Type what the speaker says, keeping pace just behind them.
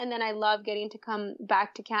And then I love getting to come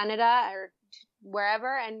back to Canada or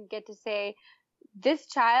wherever and get to say, this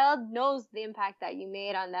child knows the impact that you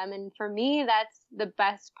made on them. And for me, that's the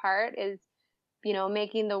best part is,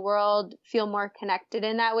 making the world feel more connected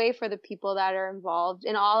in that way for the people that are involved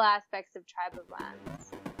in all aspects of Tribe of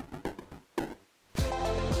Lambs.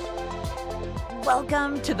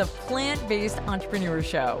 Welcome to the Plant-Based Entrepreneur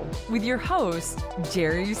Show with your host,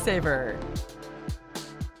 Jerry Saber.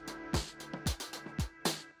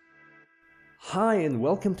 Hi, and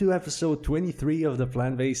welcome to episode 23 of the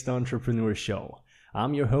Plant-Based Entrepreneur Show.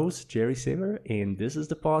 I'm your host, Jerry Saber, and this is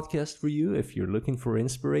the podcast for you if you're looking for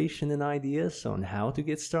inspiration and ideas on how to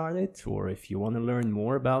get started, or if you want to learn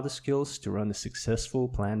more about the skills to run a successful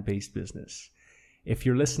plant-based business. If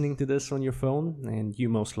you're listening to this on your phone, and you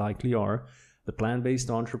most likely are, the Plant-Based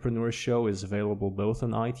Entrepreneur Show is available both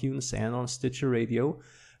on iTunes and on Stitcher Radio.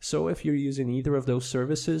 So if you're using either of those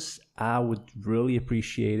services, I would really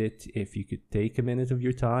appreciate it if you could take a minute of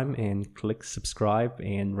your time and click subscribe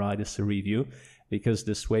and write us a review, because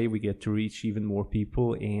this way we get to reach even more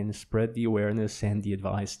people and spread the awareness and the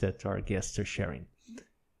advice that our guests are sharing.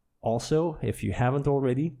 Also, if you haven't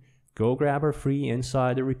already, go grab our free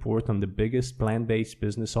insider report on the biggest plant-based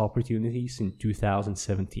business opportunities in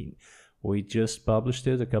 2017. We just published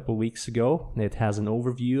it a couple weeks ago. It has an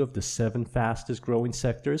overview of the 7 fastest growing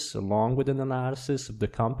sectors, along with an analysis of the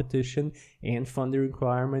competition and funding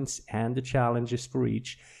requirements and the challenges for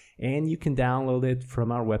each. And you can download it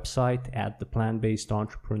from our website at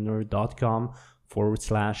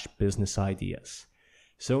theplantbasedentrepreneur.com/business ideas.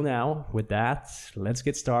 So now, with that, let's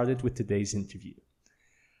get started with today's interview.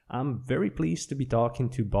 I'm very pleased to be talking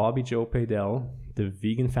to Bobbi Paidel, the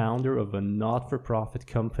vegan founder of a not-for-profit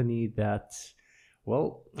company that,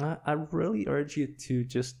 well, I really urge you to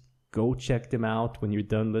just go check them out when you're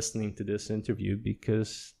done listening to this interview,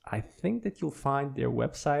 because I think that you'll find their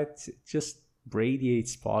website just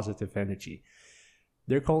radiates positive energy.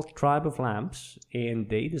 They're called Tribe of Lambs, and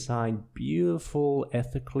they design beautiful,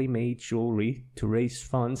 ethically made jewelry to raise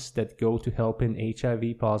funds that go to helping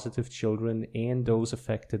HIV-positive children and those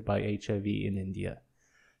affected by HIV in India.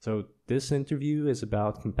 So this interview is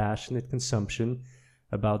about compassionate consumption,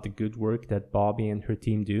 about the good work that Bobbi and her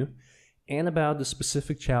team do, and about the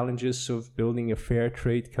specific challenges of building a fair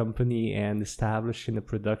trade company and establishing a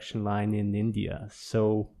production line in India.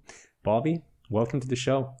 So, Bobbi, welcome to the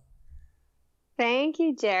show. Thank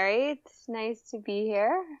you, Jerry. It's nice to be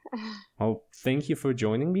here. Well, thank you for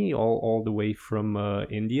joining me all the way from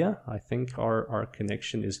India. I think our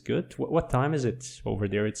connection is good. What time is it over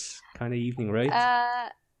there? It's kind of evening, right?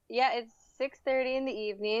 Yeah, it's 6:30 in the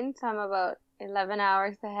evening, so I'm about 11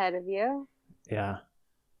 hours ahead of you. Yeah,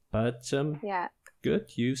 but yeah,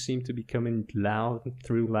 good. You seem to be coming loud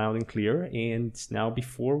and clear. And now,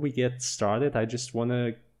 before we get started, I just want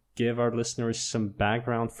to give our listeners some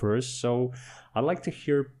background first. So I'd like to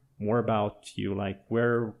hear more about you. Like,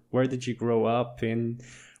 where did you grow up? And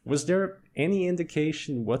was there any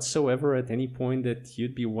indication whatsoever at any point that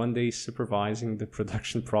you'd be one day supervising the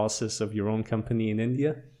production process of your own company in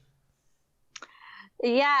India?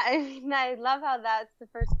 Yeah, I love how that's the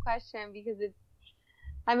first question, because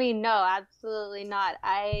no, absolutely not.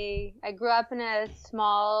 I grew up in a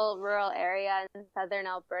small rural area in southern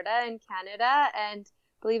Alberta in Canada, and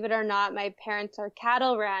believe it or not, my parents are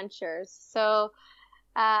cattle ranchers. So,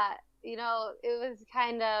 it was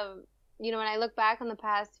kind of, when I look back on the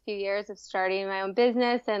past few years of starting my own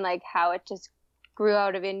business and like how it just grew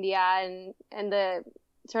out of India and the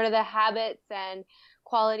sort of the habits and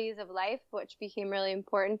qualities of life, which became really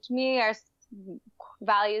important to me, are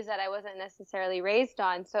values that I wasn't necessarily raised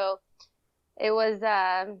on. So I've always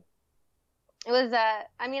been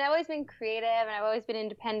creative and I've always been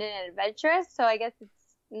independent and adventurous. So I guess it's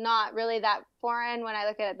not really that foreign when I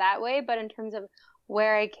look at it that way, but in terms of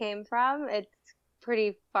where I came from, it's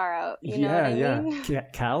pretty far out. You know what I mean?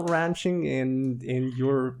 Cattle ranching and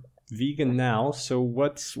you're vegan now. So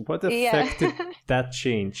what affected that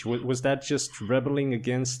change? Was that just rebelling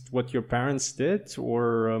against what your parents did,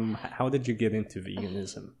 or how did you get into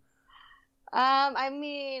veganism?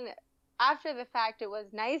 After the fact, it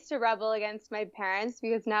was nice to rebel against my parents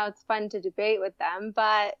because now it's fun to debate with them,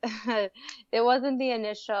 but it wasn't the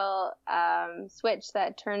initial switch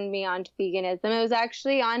that turned me on to veganism. It was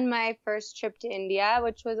actually on my first trip to India,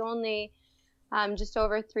 which was only just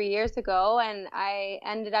over 3 years ago, and I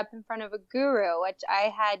ended up in front of a guru, which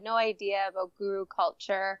I had no idea about guru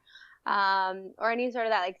culture. or any sort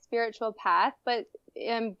of that like spiritual path. But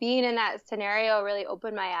being in that scenario really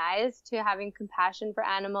opened my eyes to having compassion for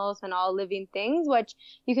animals and all living things, which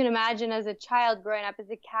you can imagine as a child growing up as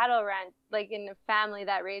a cattle ranch, like in a family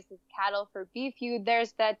that raises cattle for beef,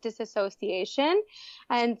 there's that disassociation.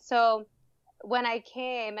 And so when I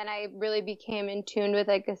came and I really became in tune with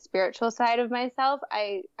like the spiritual side of myself,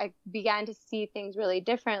 I began to see things really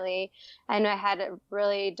differently. And I had a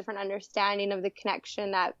really different understanding of the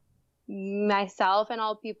connection that myself and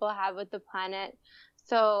all people have with the planet.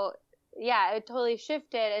 So yeah, it totally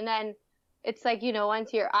shifted. And then it's like,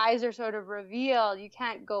 once your eyes are sort of revealed, you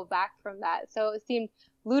can't go back from that. So it seemed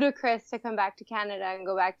ludicrous to come back to Canada and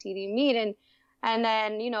go back to eating meat. And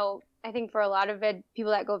then, I think for a lot of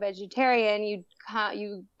people that go vegetarian,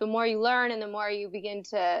 the more you learn and the more you begin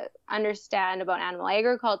to understand about animal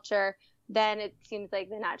agriculture, then it seems like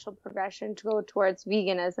the natural progression to go towards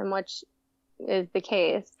veganism, which is the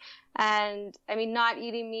case. And I mean, not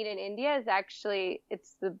eating meat in India is actually,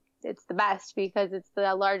 it's the best because it's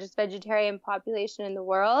the largest vegetarian population in the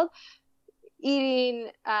world. Eating,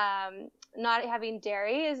 not having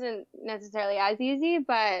dairy isn't necessarily as easy,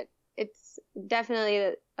 but it's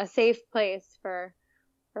definitely a safe place for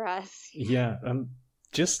us. Yeah.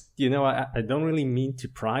 Just, I don't really mean to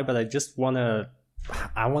pry, but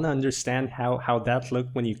I want to understand how that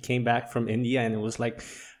looked when you came back from India and it was like,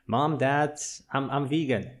 Mom, Dad, I'm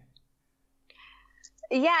vegan.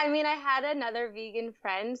 Yeah, I mean, I had another vegan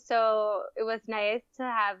friend, so it was nice to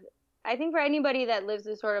have, I think for anybody that lives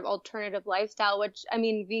a sort of alternative lifestyle, which, I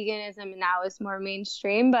mean, veganism now is more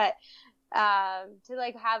mainstream, but to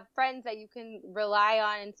like have friends that you can rely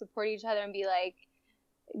on and support each other and be like,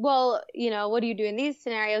 well, what do you do in these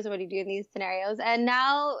scenarios? What do you do in these scenarios? And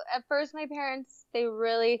now, at first, my parents, they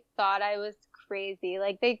really thought I was crazy.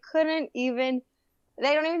 Like, they don't even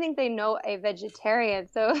think they know a vegetarian.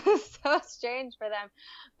 So it's so strange for them.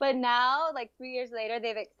 But now, like 3 years later,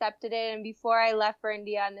 they've accepted it. And before I left for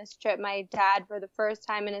India on this trip, my dad, for the first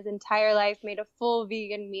time in his entire life, made a full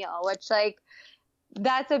vegan meal, which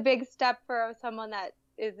that's a big step for someone that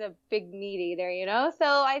is a big meat eater, So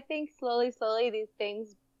I think slowly, these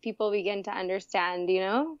things people begin to understand,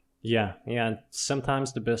 Yeah.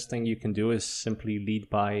 Sometimes the best thing you can do is simply lead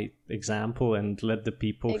by example and let the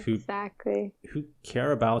people who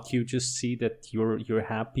care about you just see that you're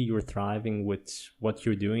happy, you're thriving with what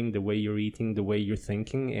you're doing, the way you're eating, the way you're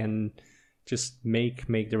thinking, and just make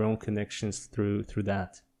their own connections through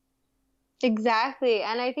that. Exactly.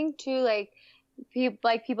 And I think too,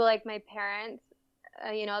 people like my parents,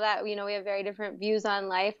 that we have very different views on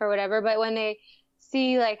life or whatever, but when they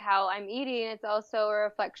see like how I'm eating, it's also a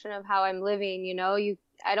reflection of how I'm living.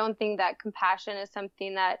 I don't think that compassion is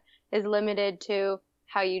something that is limited to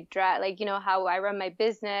how you dress, how I run my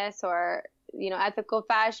business or ethical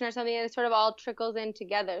fashion or something. It sort of all trickles in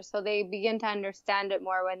together, so they begin to understand it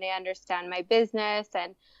more when they understand my business,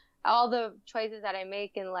 and all the choices that I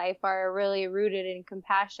make in life are really rooted in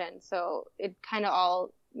compassion. So it kind of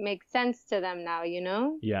all makes sense to them now,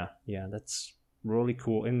 Yeah, that's really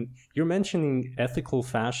cool. And you're mentioning ethical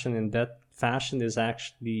fashion, and that fashion is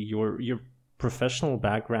actually your professional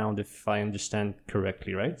background, if I understand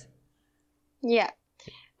correctly, right? Yeah.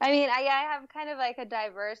 I mean, I have kind of like a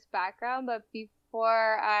diverse background, but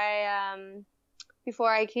before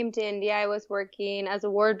I came to India, I was working as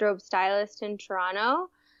a wardrobe stylist in Toronto.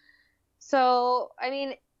 So, I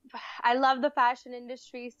mean, I love the fashion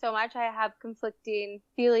industry so much. I have conflicting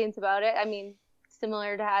feelings about it. I mean,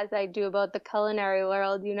 similar to as I do about the culinary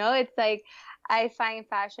world, it's like I find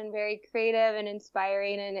fashion very creative and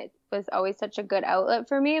inspiring, and it was always such a good outlet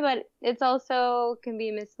for me, but it's also can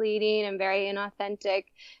be misleading and very inauthentic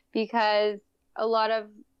because a lot of,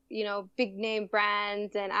 big name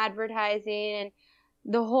brands and advertising and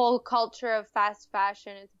the whole culture of fast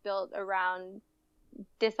fashion is built around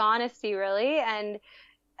dishonesty, really. And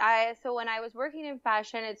so when I was working in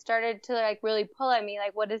fashion, it started to like really pull at me,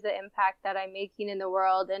 like, what is the impact that I'm making in the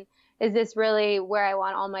world? And is this really where I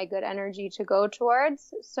want all my good energy to go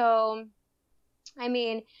towards? So, I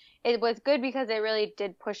mean, it was good because it really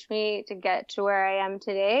did push me to get to where I am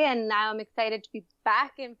today. And now I'm excited to be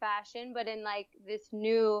back in fashion, but in like this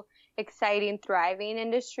new, exciting, thriving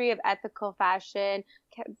industry of ethical fashion,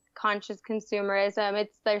 conscious consumerism.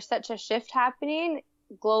 There's such a shift happening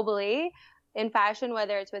globally in fashion,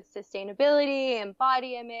 whether it's with sustainability and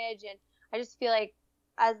body image. And I just feel like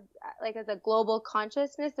as a global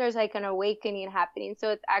consciousness, there's like an awakening happening.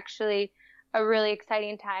 So it's actually a really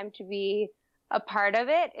exciting time to be a part of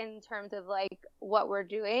it in terms of like what we're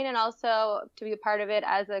doing, and also to be a part of it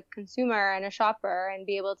as a consumer and a shopper and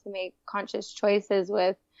be able to make conscious choices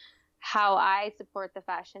with how I support the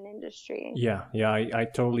fashion industry. Yeah, I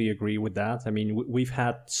totally agree with that. I mean, we've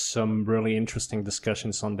had some really interesting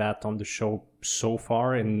discussions on that on the show so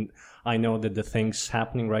far, and I know that the things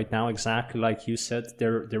happening right now, exactly like you said,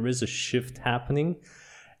 there is a shift happening.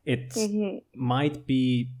 It might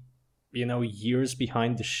be, years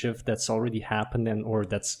behind the shift that's already happened and or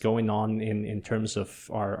that's going on in terms of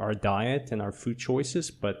our diet and our food choices,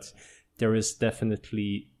 but there is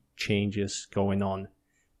definitely changes going on,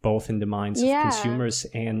 both in the minds of consumers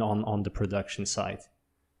and on the production side.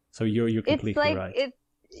 So you're completely right.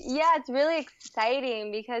 It's really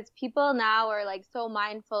exciting because people now are like so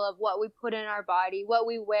mindful of what we put in our body, what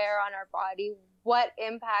we wear on our body, what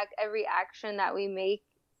impact every action that we make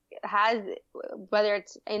has, whether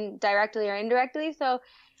it's directly or indirectly. So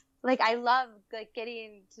like I love like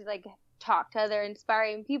getting to like talk to other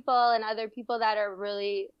inspiring people and other people that are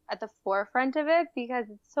really at the forefront of it, because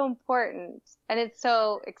it's so important and it's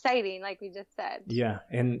so exciting, like we just said. Yeah,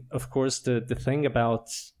 and of course the thing about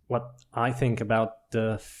what I think about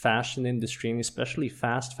the fashion industry, and especially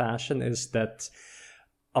fast fashion, is that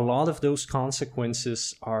a lot of those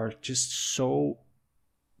consequences are just so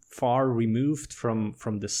far removed from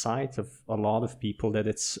the sight of a lot of people that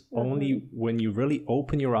it's only when you really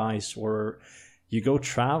open your eyes or you go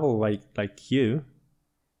travel like you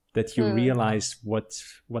that you realize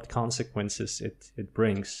what consequences it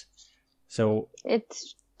brings. So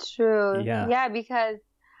it's true. Yeah, because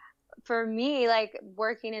for me, like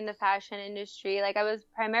working in the fashion industry, like I was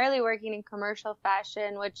primarily working in commercial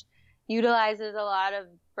fashion, which utilizes a lot of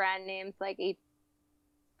brand names like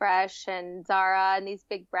Fresh and Zara and these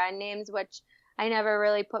big brand names, which I never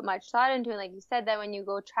really put much thought into. And like you said, that when you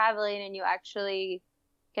go traveling and you actually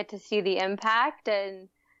get to see the impact, and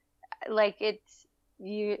like it's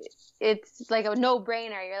like a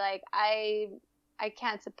no-brainer. You're like, I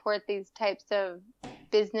can't support these types of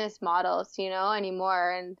business models,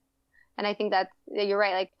 anymore. And I think that you're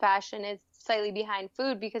right. Like fashion is slightly behind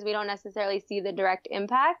food because we don't necessarily see the direct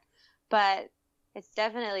impact, but it's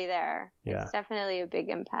definitely there. Yeah. It's definitely a big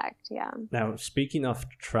impact. Yeah. Now, speaking of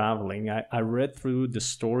traveling, I read through the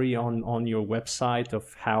story on your website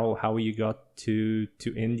of how you got to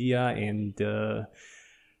India, and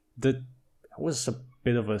that was a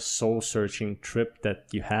bit of a soul-searching trip that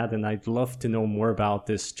you had, and I'd love to know more about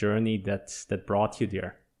this journey that brought you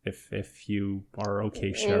there, if you are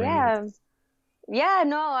okay sharing it. Yeah,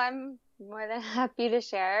 no, I'm more than happy to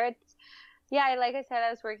share it. Yeah, like I said, I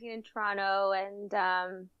was working in Toronto, and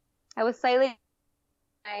I was slightly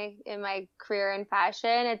in my career in fashion.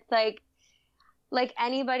 It's like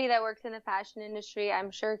anybody that works in the fashion industry,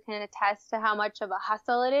 I'm sure can attest to how much of a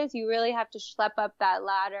hustle it is. You really have to schlep up that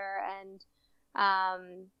ladder, and I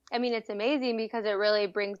mean, it's amazing because it really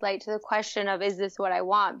brings light to the question of, is this what I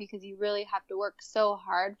want? Because you really have to work so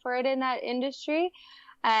hard for it in that industry.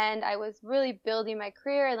 And I was really building my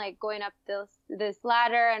career and like going up this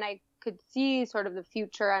ladder, and I could see sort of the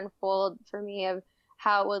future unfold for me of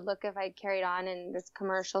how it would look if I carried on in this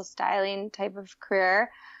commercial styling type of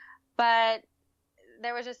career. But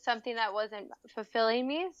there was just something that wasn't fulfilling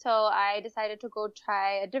me. So I decided to go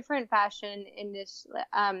try a different fashion in this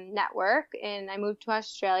network, and I moved to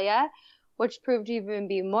Australia, which proved to even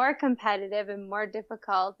be more competitive and more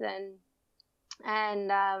difficult. So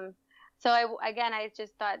I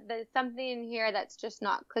just thought there's something in here that's just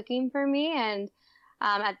not clicking for me. And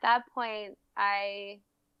at that point, I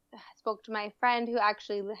spoke to my friend who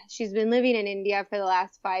she's been living in India for the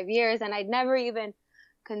last 5 years, and I'd never even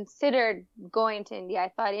considered going to India.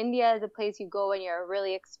 I thought India is a place you go when you're a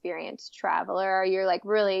really experienced traveler, or you're like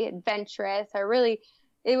really adventurous, or really,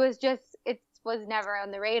 it was never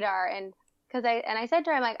on the radar. And I said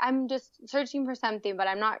to her, I'm like, I'm just searching for something, but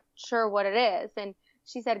I'm not sure what it is. And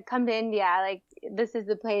she said, come to India. Like, this is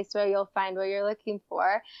the place where you'll find what you're looking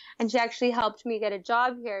for. And she actually helped me get a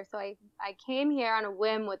job here. So I came here on a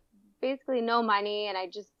whim with basically no money, and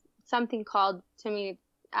something called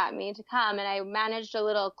at me to come. And I managed a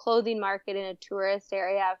little clothing market in a tourist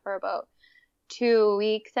area for about 2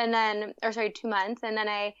 months. And then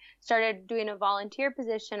I started doing a volunteer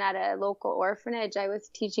position at a local orphanage. I was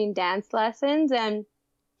teaching dance lessons. And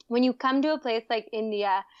when you come to a place like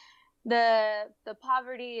India, the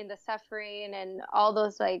poverty and the suffering and all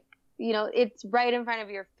those, like, it's right in front of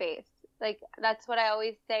your face. Like, that's what I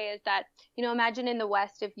always say is that, imagine in the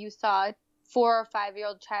West, if you saw a 4 or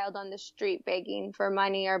 5-year-old child on the street begging for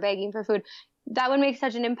money or begging for food, that would make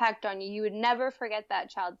such an impact on you. You would never forget that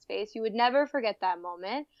child's face. You would never forget that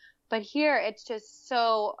moment. But here, it's just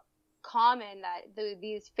so common that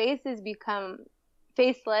these faces become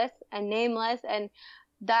faceless and nameless, and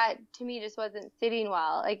that to me just wasn't sitting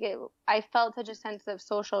well. Like I felt such a sense of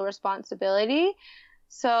social responsibility.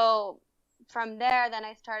 So from there, then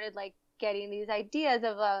I started like getting these ideas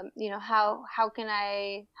of, how can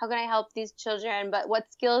I help these children, but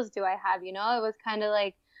what skills do I have? It was kind of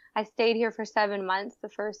like I stayed here for 7 months the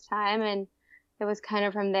first time, and it was kind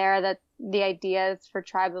of from there that the ideas for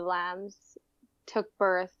Tribe of Lambs took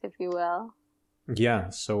birth, if you will. Yeah,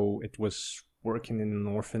 so it was working in an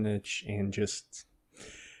orphanage and just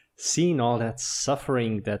seeing all that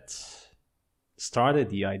suffering that started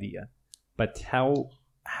the idea. But how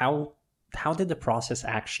did the process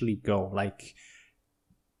actually go? Like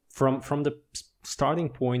from the starting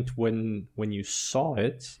point when you saw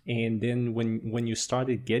it, and then when you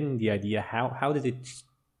started getting the idea, how did it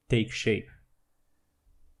take shape?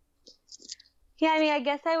 Yeah, I mean, I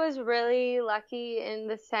guess I was really lucky in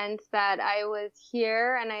the sense that I was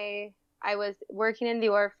here and I was working in the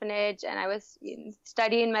orphanage, and I was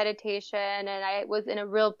studying meditation, and I was in a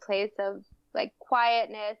real place of like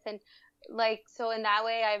quietness, and like, so in that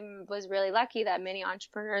way I was really lucky that many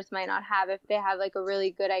entrepreneurs might not have if they have like a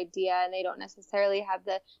really good idea and they don't necessarily have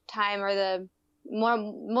the time or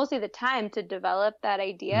mostly the time to develop that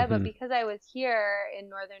idea. Mm-hmm. But because I was here in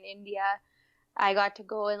northern India, I got to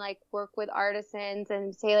go and like work with artisans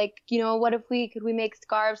and say like, could we make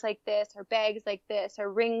scarves like this, or bags like this,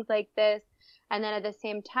 or rings like this? And then at the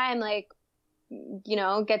same time, like,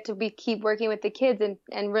 get to keep working with the kids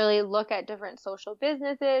and really look at different social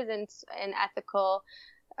businesses and ethical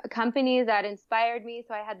companies that inspired me.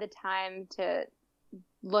 So I had the time to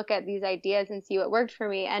look at these ideas and see what worked for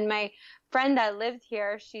me. And my friend that lives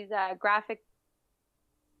here, she's a graphic.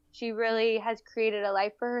 She really has created a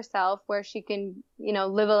life for herself where she can,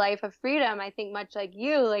 live a life of freedom. I think much like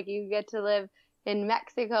you get to live in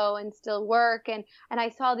Mexico and still work. And I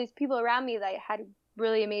saw these people around me that had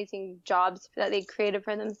really amazing jobs that they created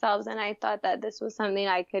for themselves. And I thought that this was something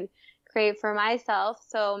I could create for myself.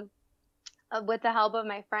 So with the help of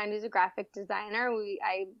my friend who's a graphic designer,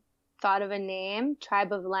 I thought of a name,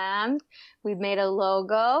 Tribe of Lambs. We made a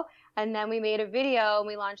logo, and then we made a video, and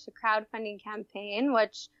we launched a crowdfunding campaign,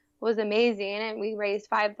 which was amazing. And we raised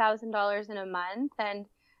 $5,000 in a month. And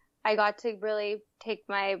I got to really take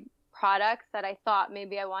my products that I thought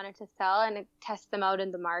maybe I wanted to sell and test them out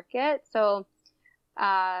in the market. So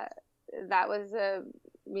that was a,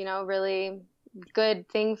 really good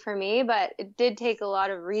thing for me, but it did take a lot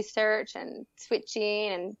of research and switching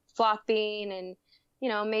and flopping and,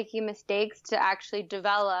 making mistakes to actually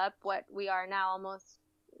develop what we are now almost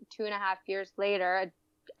 2.5 years later,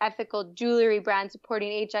 ethical jewelry brand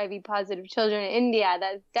supporting HIV positive children in India.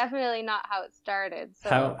 That's definitely not how it started.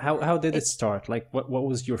 So how did it start? Like what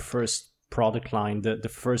was your first product line, the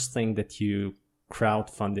first thing that you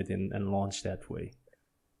crowdfunded and launched that way?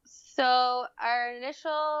 So our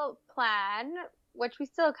initial plan, which we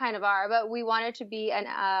still kind of are, but we wanted to be an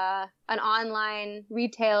online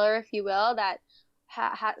retailer, if you will, that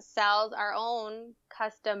sells our own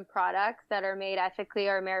custom products that are made ethically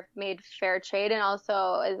or made fair trade, and also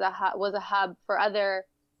was a hub for other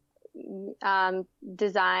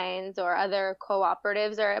designs or other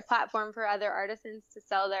cooperatives, or a platform for other artisans to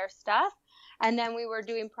sell their stuff. And then we were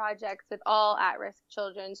doing projects with all at-risk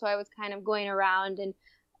children. So I was kind of going around, and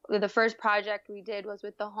the first project we did was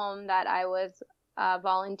with the home that I was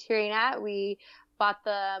volunteering at. We bought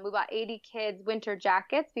 80 kids winter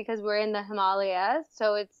jackets because we're in the Himalayas,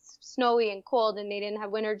 so it's snowy and cold, and they didn't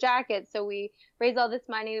have winter jackets. So we raised all this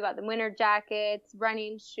money. We bought them winter jackets,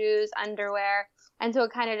 running shoes, underwear, and so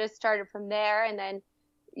it kind of just started from there. And then,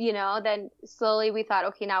 then slowly we thought,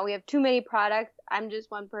 okay, now we have too many products. I'm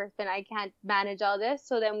just one person. I can't manage all this.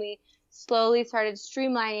 So then we slowly started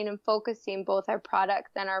streamlining and focusing both our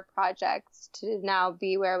products and our projects to now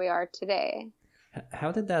be where we are today.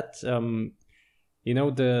 How did that,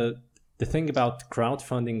 the thing about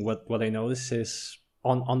crowdfunding, what I notice is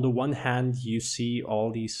on the one hand, you see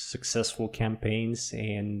all these successful campaigns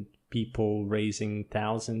and people raising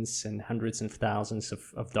thousands and hundreds of thousands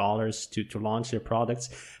of dollars to launch their products.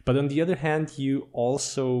 But on the other hand, you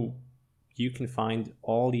can find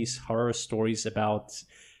all these horror stories about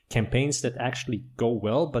campaigns that actually go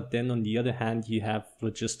well, but then on the other hand, you have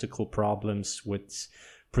logistical problems with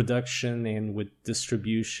production and with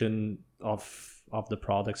distribution of the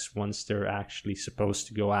products once they're actually supposed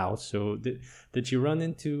to go out. So did you run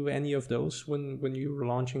into any of those when you were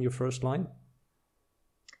launching your first line?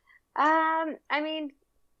 I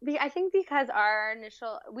think because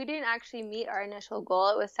we didn't actually meet our initial goal.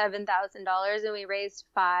 It was $7,000 and we raised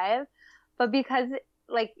 $5,000. But because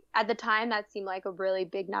like at the time that seemed like a really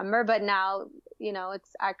big number, but now, it's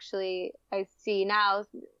actually, I see now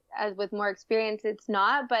as with more experience, it's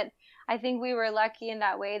not. But I think we were lucky in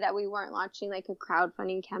that way that we weren't launching like a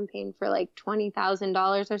crowdfunding campaign for like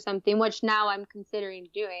 $20,000 or something, which now I'm considering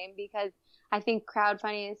doing, because I think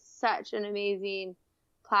crowdfunding is such an amazing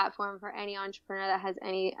platform for any entrepreneur that has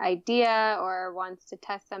any idea or wants to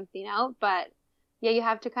test something out. But yeah, you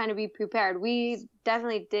have to kind of be prepared. We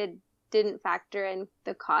definitely didn't factor in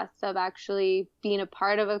the costs of actually being a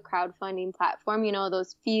part of a crowdfunding platform, you know,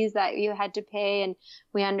 those fees that you had to pay, and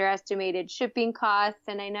we underestimated shipping costs.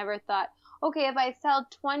 And I never thought, okay, if I sell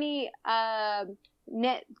 20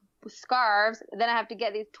 knit scarves, then I have to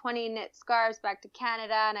get these 20 knit scarves back to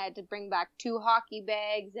Canada, and I had to bring back 2 hockey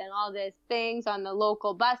bags and all these things on the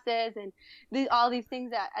local buses, and all these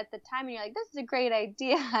things that at the time, and you're like, this is a great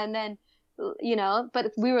idea. And then, you know,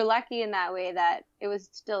 but we were lucky in that way that it was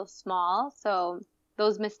still small. So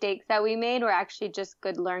those mistakes that we made were actually just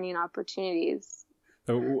good learning opportunities.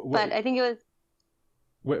 But I think it was...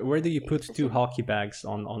 Where do you put 2 hockey bags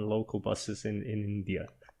on local buses in India?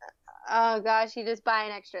 Oh gosh, you just buy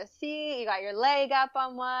an extra seat. You got your leg up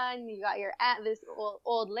on one. You got your this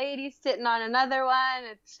old lady sitting on another one.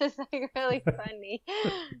 It's just like really funny.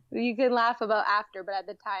 You can laugh about after, but at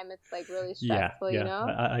the time it's like really stressful. You know.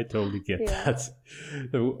 I totally get that.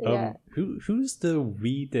 So, who's the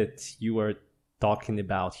we that you are talking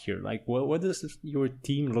about here? Like, what does your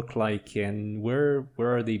team look like, and where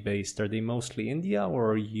are they based? Are they mostly India,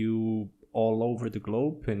 or are you all over the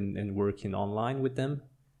globe and working online with them?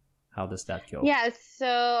 How does that go? Yeah,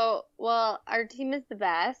 so, well, our team is the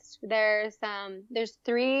best. There's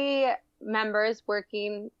 3 members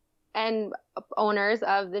working and owners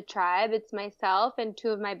of the tribe. It's myself and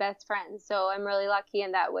 2 of my best friends. So I'm really lucky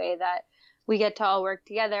in that way that we get to all work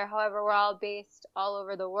together. However, we're all based all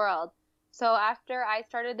over the world. So after I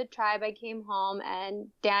started the tribe, I came home, and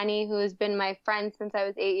Danny, who has been my friend since I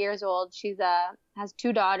was 8 years old, has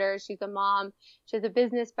 2 daughters. She's a mom. She has a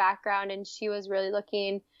business background, and she was really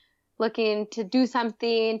looking to do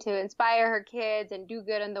something to inspire her kids and do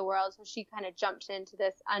good in the world. So she kind of jumped into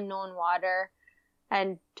this unknown water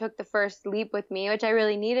and took the first leap with me, which I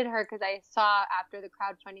really needed her, because I saw after the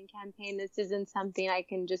crowdfunding campaign, this isn't something I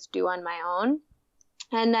can just do on my own.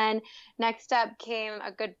 And then next up came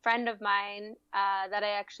a good friend of mine that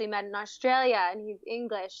I actually met in Australia, and he's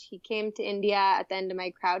English. He came to India at the end of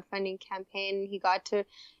my crowdfunding campaign. He got to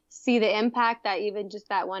see the impact that even just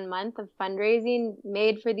that 1 month of fundraising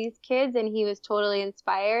made for these kids, and he was totally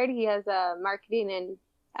inspired. He has a marketing and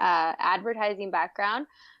advertising background.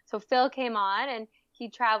 So Phil came on, and he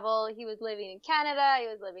traveled. He was living in Canada. He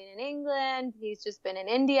was living in England. He's just been in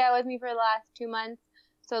India with me for the last 2 months.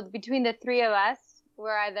 So between the 3 of us,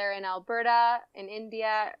 we're either in Alberta, in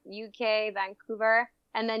India, UK, Vancouver.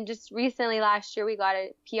 And then just recently last year, we got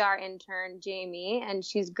a PR intern, Jamie, and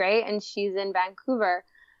she's great, and she's in Vancouver.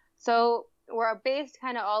 So we're based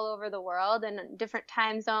kind of all over the world and different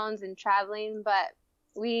time zones and traveling, but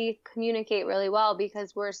we communicate really well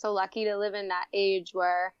because we're so lucky to live in that age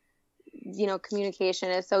where, you know,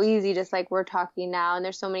 communication is so easy, just like we're talking now. And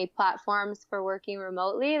there's so many platforms for working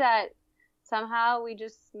remotely that somehow we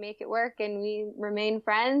just make it work, and we remain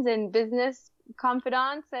friends and business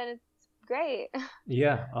confidants, and it's great.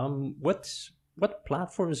 Yeah. What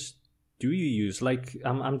platforms do you use? Like,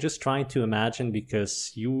 I'm just trying to imagine,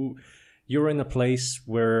 because you're in a place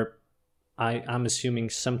where I'm assuming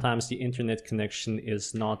sometimes the internet connection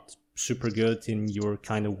is not super good, and you're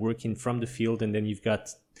kind of working from the field, and then you've got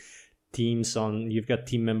team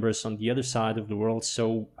members on the other side of the world.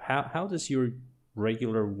 So how does your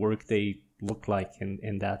regular workday look like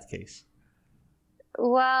in that case?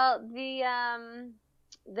 Well,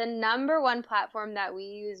 the number one platform that we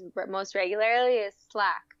use most regularly is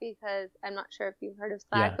Slack, because I'm not sure if you've heard of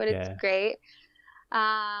Slack, but it's great.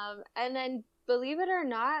 And then, believe it or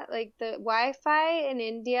not, like the Wi-Fi in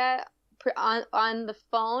India on the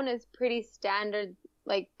phone is pretty standard,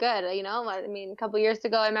 like good, you know. I mean, a couple years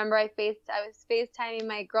ago, I remember I was FaceTiming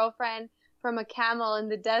my girlfriend from a camel in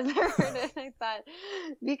the desert, and I thought,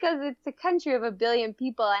 because it's a country of 1 billion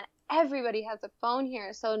people and everybody has a phone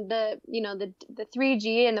here, so the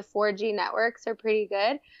 3G and the 4G networks are pretty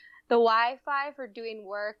good. The Wi-Fi for doing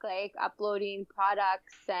work like uploading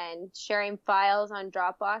products and sharing files on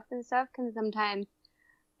Dropbox and stuff can sometimes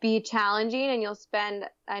be challenging, and you'll spend,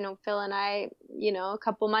 I know Phil and I, you know, a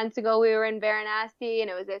couple months ago we were in Varanasi, and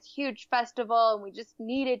it was this huge festival, and we just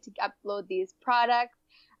needed to upload these products.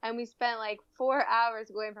 And we spent like 4 hours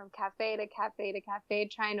going from cafe to cafe to cafe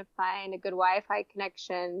trying to find a good Wi-Fi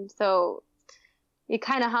connection. So it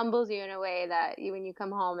kind of humbles you in a way that when you come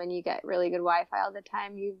home and you get really good Wi-Fi all the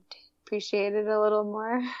time, you appreciate it a little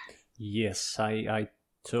more. Yes, I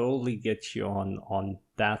totally get you on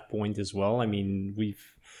that point as well. I mean,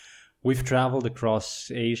 we've traveled across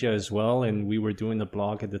Asia as well, and we were doing a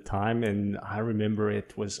blog at the time, and I remember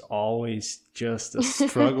it was always just a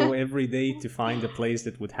struggle every day to find a place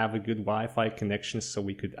that would have a good Wi-Fi connection so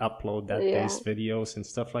we could upload that day's videos and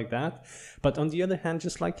stuff like that. But on the other hand,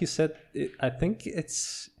 just like you said, I think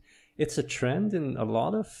it's a trend in a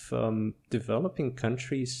lot of developing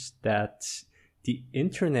countries that the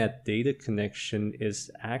internet data connection is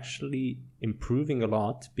actually improving a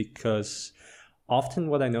lot, because often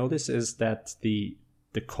what I notice is that the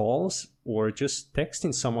calls or just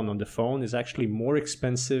texting someone on the phone is actually more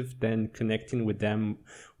expensive than connecting with them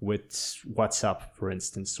with WhatsApp, for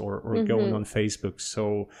instance, or going on Facebook.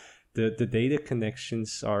 So the data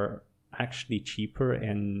connections are actually cheaper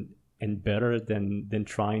and better than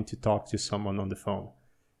trying to talk to someone on the phone.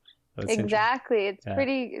 Exactly.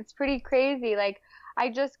 It's pretty crazy. Like, I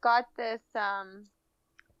just got this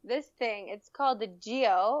thing. It's called the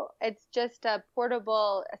Geo. It's just a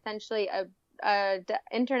portable, essentially a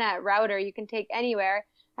internet router you can take anywhere,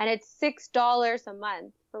 and it's $6 a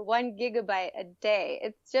month for 1 gigabyte a day.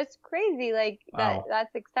 It's just crazy, like wow.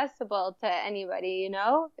 that's accessible to anybody, you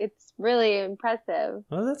know? It's really impressive.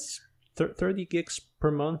 Well, that's 30 gigs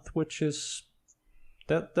per month, which is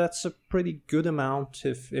that's a pretty good amount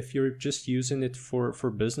if you're just using it for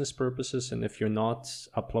business purposes, and if you're not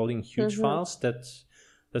uploading huge files,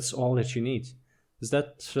 that's all that you need. Is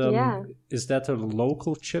that a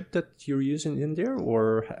local chip that you're using in there,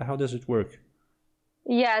 or how does it work?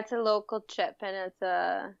 Yeah, it's a local chip, and it's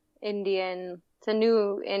a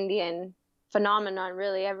new Indian phenomenon,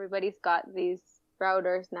 really. Everybody's got these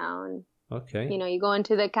routers now, and okay, you know, you go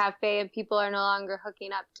into the cafe and people are no longer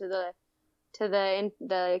hooking up to the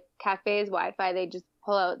cafe's Wi-Fi. They just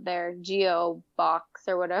pull out their Geo box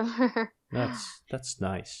or whatever. That's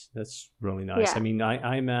nice. That's really nice. Yeah. I mean,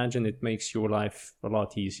 I imagine it makes your life a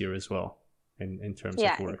lot easier as well in terms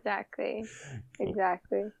of work. Yeah, exactly. Cool.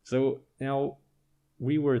 Exactly. So now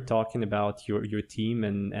we were talking about your team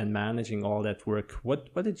and managing all that work.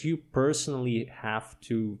 What did you personally have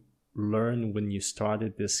to learn when you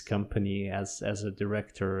started this company as a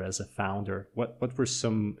director, as a founder? What were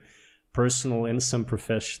some personal and some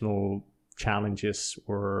professional challenges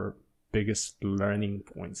or biggest learning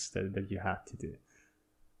points that you had to do?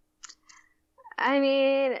 I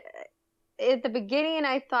mean, at the beginning,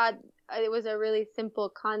 I thought it was a really simple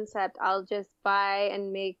concept. I'll just buy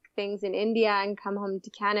and make things in India and come home to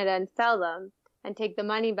Canada and sell them and take the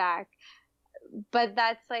money back. But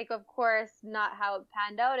that's, like, of course, not how it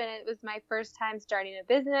panned out. And it was my first time starting a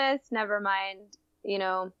business, never mind, you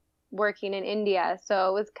know, working in India.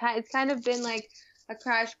 So it's kind of been like a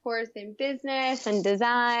crash course in business and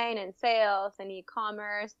design and sales and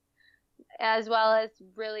e-commerce, as well as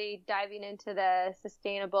really diving into the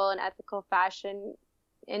sustainable and ethical fashion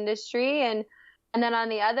industry. And then on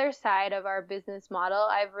the other side of our business model,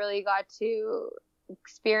 I've really got to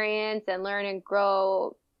experience and learn and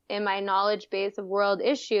grow in my knowledge base of world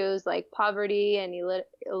issues like poverty and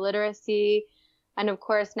illiteracy, and of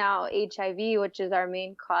course now HIV, which is our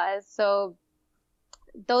main cause. So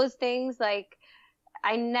those things, like,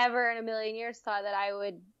 I never in a million years thought that I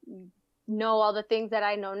would know all the things that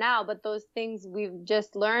I know now, but those things we've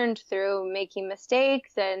just learned through making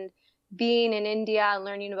mistakes and being in India and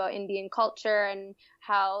learning about Indian culture and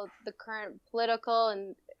how the current political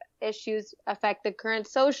and issues affect the current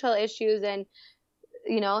social issues. And,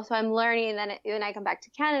 you know, so I'm learning, and then when I come back to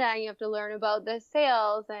Canada, and you have to learn about the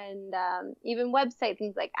sales and even website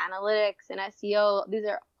things like analytics and SEO. These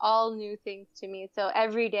are all new things to me. So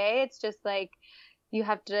every day it's just like you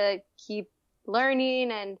have to keep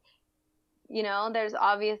learning. And, you know, there's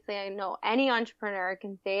obviously, I know any entrepreneur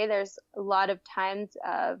can say there's a lot of times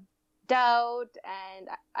of doubt and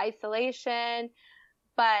isolation,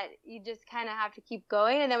 but you just kind of have to keep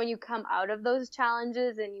going. And then when you come out of those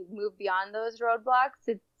challenges and you move beyond those roadblocks,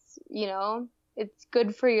 it's, you know, it's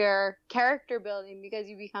good for your character building, because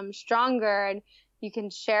you become stronger and you can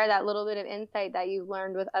share that little bit of insight that you've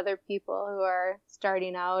learned with other people who are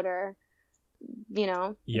starting out, or, you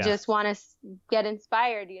know, just want to get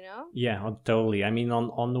inspired, you know? Yeah, totally. I mean,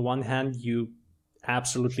 on the one hand, you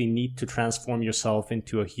absolutely need to transform yourself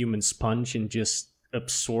into a human sponge and just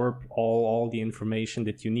absorb all the information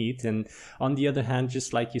that you need. And on the other hand,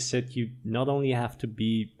 just like you said, you not only have to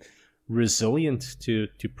be resilient to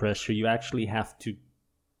pressure, you actually have to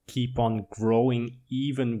keep on growing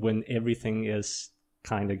even when everything is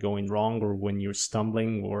kind of going wrong, or when you're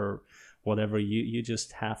stumbling or whatever. You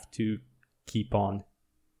just have to keep on.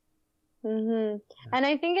 And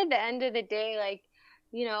I think at the end of the day, like,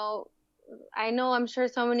 you know, I'm sure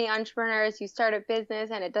so many entrepreneurs, you start a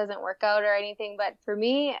business and it doesn't work out or anything. But for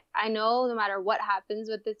me, I know no matter what happens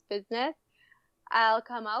with this business, I'll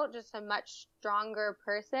come out just a much stronger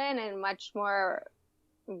person and much more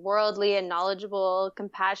worldly and knowledgeable,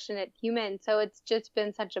 compassionate human. So it's just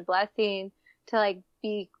been such a blessing to like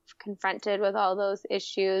be confronted with all those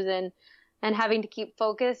issues and having to keep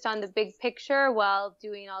focused on the big picture while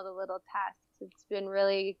doing all the little tasks. It's been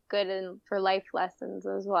really good and for life lessons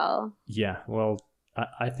as well. Yeah, well,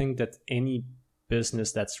 I think that any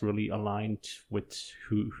business that's really aligned with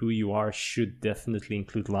who you are should definitely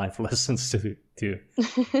include life lessons too.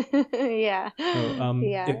 Yeah. So,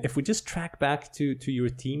 yeah. If we just track back to your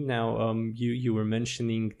team now, you were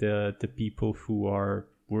mentioning the people who are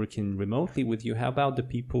working remotely with you. How about the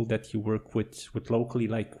people that you work with locally?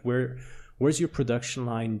 Like where's your production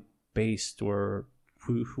line based, or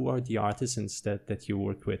who are the artisans that you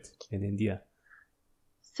work with in India?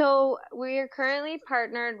 So we are currently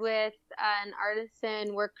partnered with an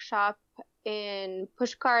artisan workshop in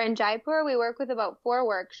Pushkar in Jaipur. We work with about 4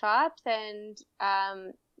 workshops, and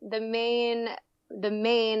the main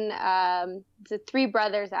the 3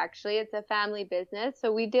 brothers actually. It's a family business,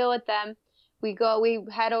 so we deal with them. We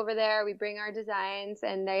head over there, we bring our designs,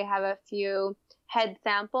 and they have a few head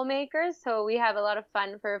sample makers. So we have a lot of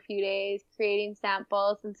fun for a few days creating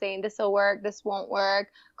samples and saying this will work, this won't work,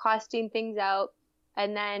 costing things out.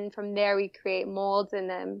 And then from there, we create molds, and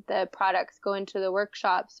then the products go into the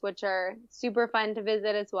workshops, which are super fun to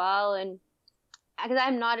visit as well. And because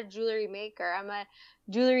I'm not a jewelry maker, I'm a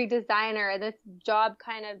jewelry designer, and this job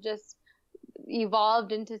kind of just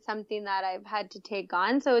evolved into something that I've had to take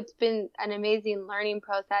on. So it's been an amazing learning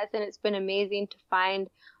process, and it's been amazing to find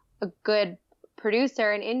a good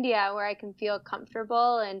producer in India where I can feel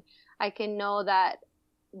comfortable and I can know that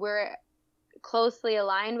we're closely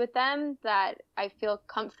aligned with them, that I feel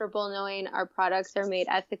comfortable knowing our products are made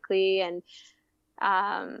ethically. And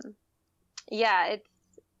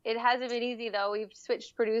it hasn't been easy though. We've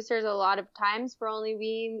switched producers a lot of times for only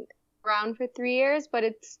being around for 3 years, but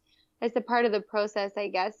it's a part of the process, I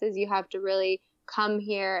guess, is you have to really come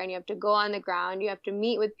here and you have to go on the ground, you have to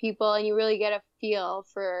meet with people, and you really get a feel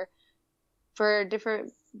for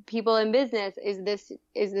different people in business. Is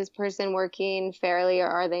this person working fairly, or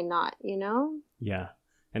are they not, you know? Yeah.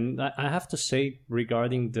 And I have to say,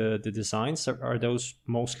 regarding the designs, are those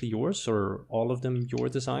mostly yours, or all of them your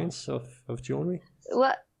designs of jewelry?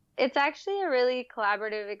 Well, it's actually a really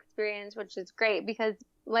collaborative experience, which is great because,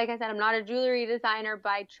 like I said, I'm not a jewelry designer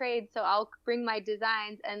by trade, so I'll bring my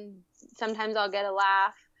designs and sometimes I'll get a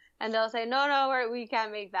laugh and they'll say, no, we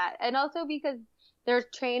can't make that. And also because they're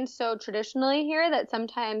trained so traditionally here that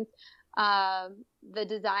sometimes the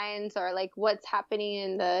designs are like what's happening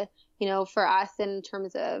in the, for us in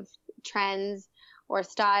terms of trends or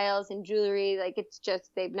styles and jewelry. Like it's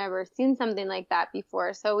just, they've never seen something like that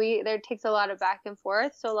before. So there takes a lot of back and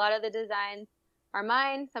forth. So a lot of the designs are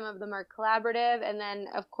mine. Some of them are collaborative. And then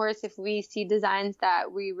of course, if we see designs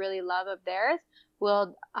that we really love of theirs,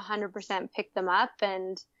 we'll 100% pick them up.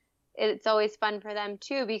 And it's always fun for them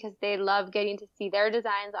too, because they love getting to see their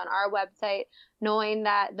designs on our website, knowing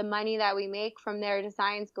that the money that we make from their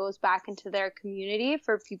designs goes back into their community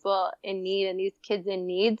for people in need and these kids in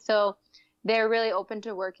need. So they're really open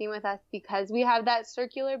to working with us because we have that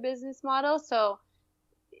circular business model. So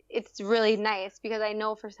it's really nice, because I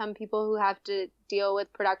know for some people who have to deal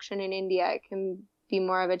with production in India, it can be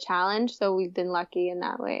more of a challenge. So we've been lucky in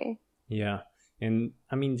that way. Yeah. And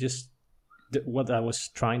I mean, just what I was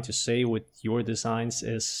trying to say with your designs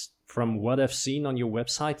is, from what I've seen on your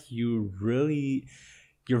website, you're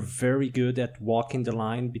very good at walking the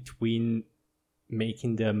line between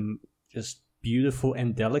making them just beautiful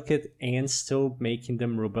and delicate and still making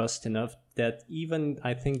them robust enough that even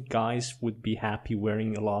I think guys would be happy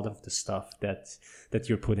wearing a lot of the stuff that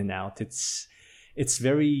you're putting out. It's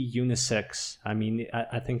very unisex. I mean,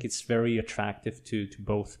 I think it's very attractive to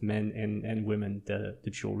both men and women, the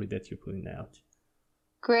jewelry that you're putting out.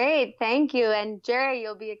 Great. Thank you. And Jerry,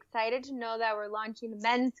 you'll be excited to know that we're launching a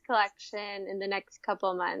men's collection in the next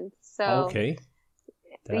couple months. So, okay.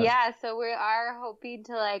 Yeah, so we are hoping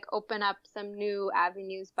to open up some new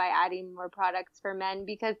avenues by adding more products for men,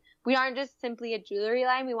 because we aren't just simply a jewelry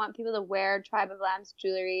line. We want people to wear Tribe of Lambs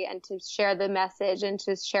jewelry and to share the message and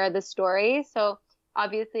to share the story. So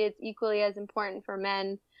obviously it's equally as important for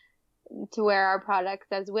men to wear our products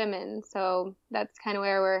as women. So that's kind of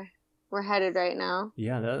where we're headed right now.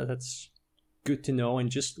 Yeah, that's good to know. And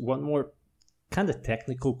just one more kind of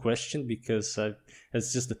technical question, because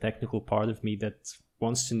it's just the technical part of me that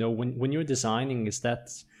wants to know, when you're designing, is that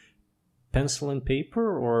pencil and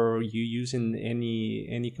paper, or are you using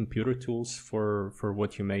any computer tools for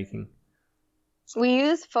what you're making? We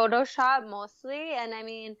use Photoshop mostly, and I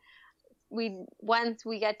mean, once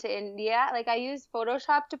we get to India, like I use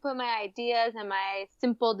Photoshop to put my ideas and my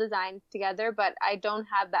simple designs together, but I don't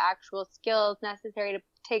have the actual skills necessary to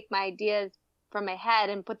take my ideas from my head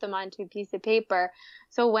and put them onto a piece of paper.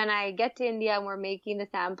 So when I get to India and we're making the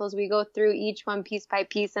samples, we go through each one piece by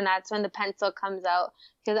piece, and that's when the pencil comes out,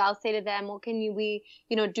 because I'll say to them, well, we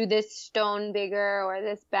do this stone bigger or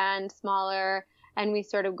this band smaller, and we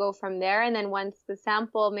sort of go from there. And then once the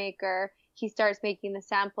sample maker, he starts making the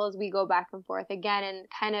samples, we go back and forth again, and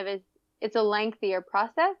kind of it's a lengthier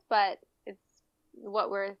process, but it's what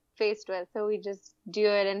we're faced with. So we just do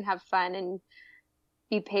it and have fun and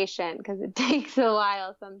be patient, because it takes a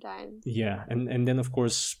while sometimes. Yeah, and then of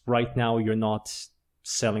course, right now you're not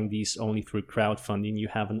selling these only through crowdfunding. You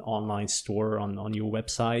have an online store on your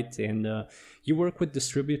website, and you work with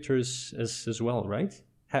distributors as well, right?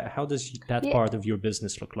 How does that part of your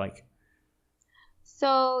business look like?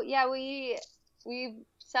 So yeah, we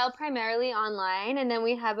sell primarily online, and then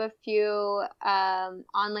we have a few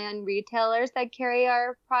online retailers that carry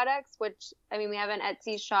our products, which, I mean, we have an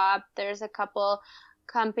Etsy shop. There's a couple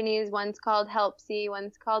companies, one's called Helpsy,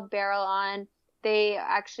 one's called Barrel On. They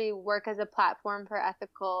actually work as a platform for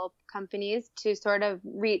ethical companies to sort of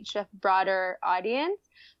reach a broader audience.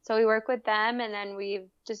 So we work with them, and then we've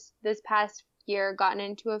just this past year gotten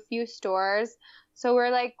into a few stores. So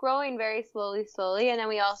we're like growing very slowly. And then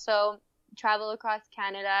we also travel across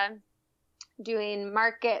Canada doing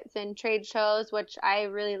markets and trade shows, which I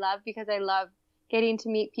really love, because I love getting to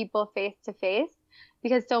meet people face to face,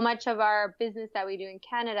 because so much of our business that we do in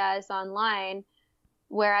Canada is online.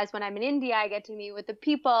 Whereas when I'm in India, I get to meet with the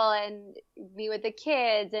people and meet with the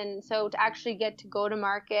kids. And so to actually get to go to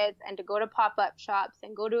markets and to go to pop-up shops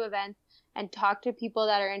and go to events and talk to people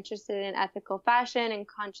that are interested in ethical fashion and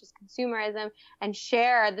conscious consumerism and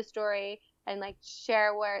share the story and like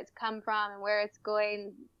share where it's come from and where it's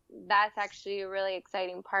going, that's actually a really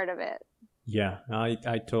exciting part of it. Yeah,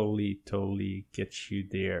 I totally get you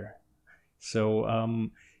there. So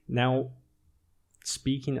now,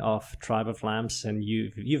 speaking of Tribe of Lambs, and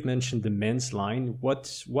you've mentioned the men's line,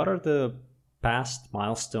 what are the past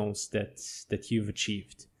milestones that you've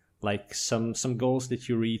achieved? Like some goals that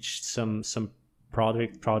you reached, some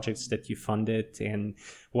projects that you funded, and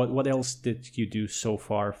what else did you do so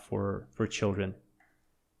far for children?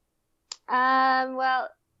 Well,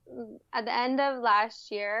 at the end of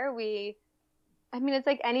last year, it's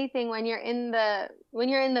like anything, when you're in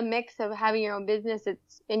the mix of having your own business,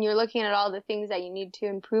 and you're looking at all the things that you need to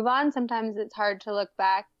improve on, sometimes it's hard to look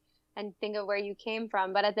back and think of where you came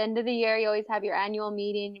from. But at the end of the year, you always have your annual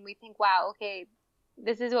meeting, and we think, wow, okay,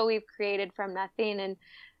 this is what we've created from nothing. And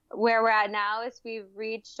where we're at now is we've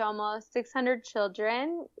reached almost 600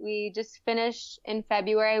 children. We just finished in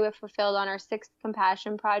February. We fulfilled on our 6th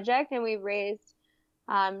compassion project, and we've raised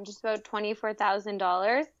just about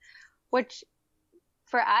 $24,000, which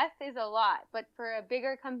for us is a lot, but for a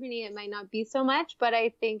bigger company, it might not be so much, but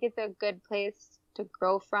I think it's a good place to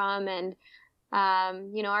grow from. And,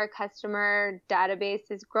 our customer database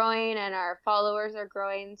is growing and our followers are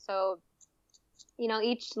growing. So,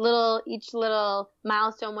 each little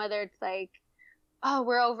milestone, whether it's like, oh,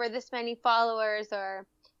 we're over this many followers, or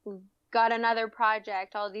we've got another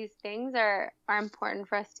project, all these things are important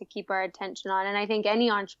for us to keep our attention on. And I think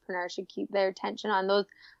any entrepreneur should keep their attention on those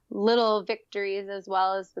little victories as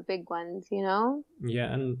well as the big ones,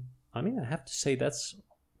 Yeah, and I mean, I have to say that's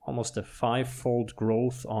almost a 5-fold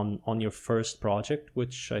growth on your first project,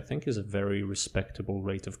 which I think is a very respectable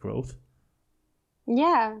rate of growth.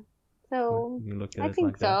 Yeah. So you look at I it think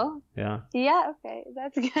like so. That. Yeah. Yeah. Okay.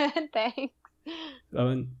 That's good. Thanks.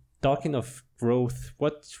 Talking of growth,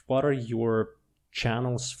 what are your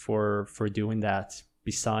channels for doing that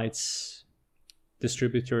besides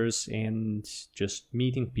distributors and just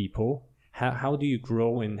meeting people? How do you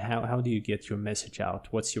grow, and how do you get your message out?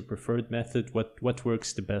 What's your preferred method? What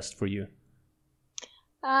works the best for you?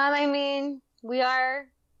 We are,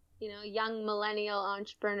 young millennial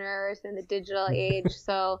entrepreneurs in the digital age.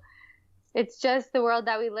 So it's just the world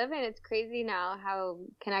that we live in. It's crazy now how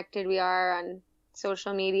connected we are on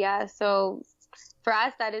social media. So for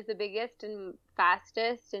us, that is the biggest and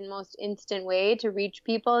fastest and most instant way to reach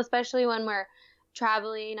people, especially when we're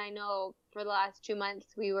traveling. I know for the last 2 months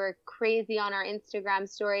we were crazy on our Instagram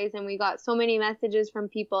stories, and we got so many messages from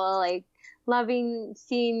people like loving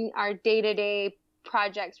seeing our day-to-day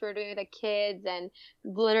projects we were doing with the kids, and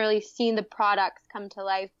literally seeing the products come to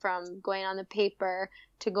life from going on the paper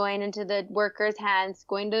to going into the workers' hands,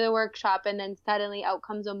 going to the workshop, and then suddenly out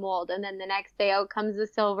comes a mold, and then the next day out comes the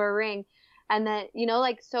silver ring. And then, you know,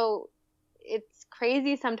 like, so it's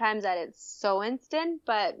crazy sometimes that it's so instant,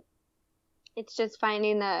 but it's just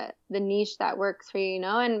finding the niche that works for you, you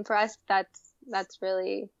know? And for us, that's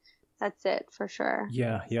it for sure.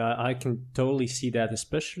 Yeah, I can totally see that,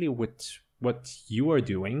 especially with what you are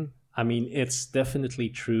doing. I mean, it's definitely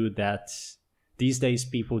true that these days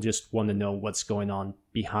people just want to know what's going on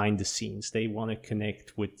behind the scenes. They want to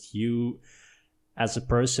connect with you as a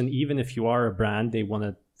person. Even if you are a brand, they want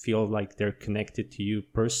to feel like they're connected to you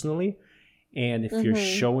personally. And if you're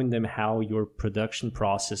showing them how your production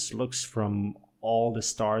process looks from all the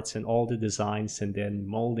starts and all the designs, and then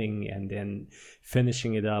molding, and then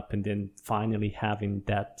finishing it up, and then finally having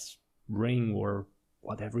that ring or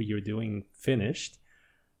whatever you're doing finished,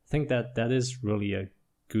 I think that is really a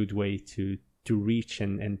good way to reach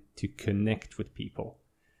and to connect with people,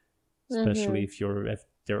 especially if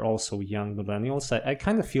they're also young millennials. I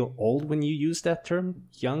kind of feel old when you use that term,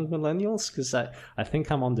 young millennials, because I think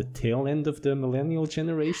I'm on the tail end of the millennial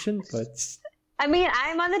generation, but... I mean,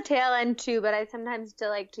 I'm on the tail end too, but I sometimes still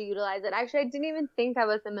like to utilize it. Actually, I didn't even think I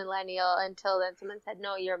was a millennial until then someone said,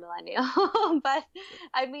 no, you're a millennial. But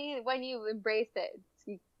I mean, when you embrace it,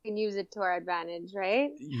 you can use it to our advantage, right?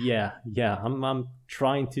 Yeah. I'm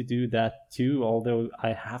trying to do that too, although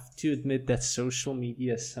I have to admit that social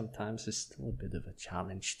media sometimes is still a bit of a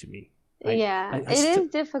challenge to me. It is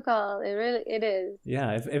difficult. It is.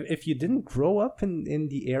 Yeah, if you didn't grow up in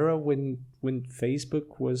the era when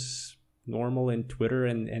Facebook was normal, and Twitter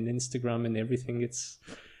and Instagram and everything, it's,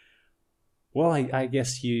 well, I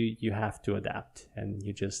guess you have to adapt, and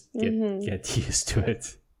you just get used to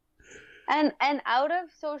it. And out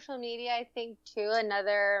of social media, I think too,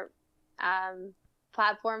 another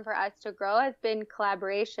platform for us to grow has been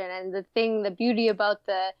collaboration. And the beauty about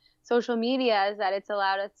the social media is that it's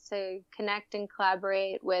allowed us to connect and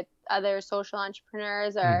collaborate with other social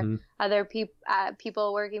entrepreneurs or other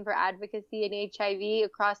people working for advocacy and HIV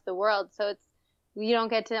across the world. So you don't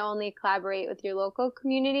get to only collaborate with your local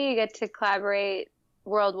community, you get to collaborate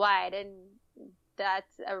worldwide, and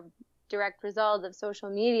that's a direct result of social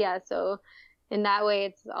media. So in that way,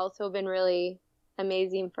 it's also been really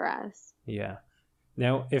amazing for us. Yeah.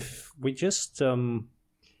 Now, if we just kind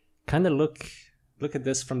of look at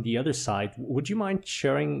this from the other side, would you mind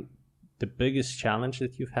sharing the biggest challenge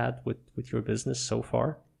that you've had with your business so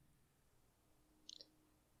far?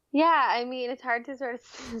 Yeah, I mean, it's hard to sort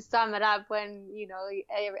of sum it up when, you know,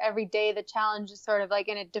 every day the challenge is sort of like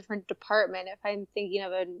in a different department if I'm thinking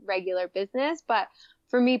of a regular business. But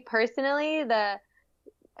for me personally, the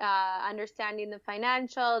understanding the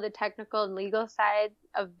financial, the technical and legal sides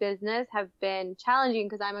of business have been challenging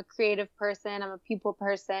because I'm a creative person, I'm a people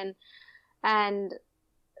person, and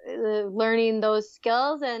learning those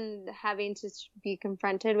skills and having to be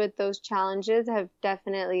confronted with those challenges have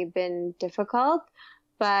definitely been difficult.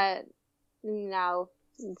 But now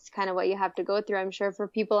it's kind of what you have to go through. I'm sure for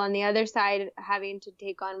people on the other side, having to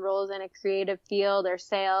take on roles in a creative field or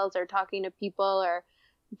sales or talking to people or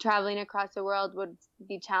traveling across the world would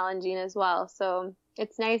be challenging as well. So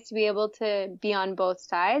it's nice to be able to be on both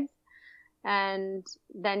sides. And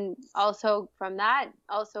then also from that,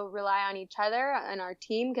 also rely on each other and our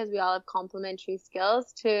team, because we all have complementary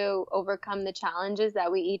skills to overcome the challenges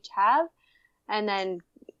that we each have, and then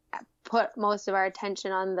put most of our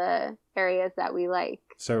attention on the areas that we like.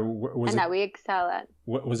 So that we excel at.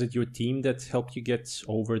 Was it your team that helped you get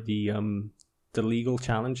over the legal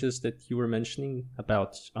challenges that you were mentioning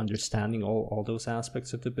about understanding all those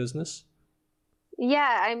aspects of the business?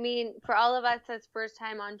 Yeah, I mean, for all of us as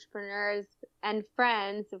first-time entrepreneurs and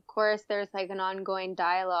friends, of course, there's like an ongoing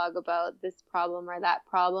dialogue about this problem or that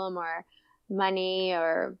problem or money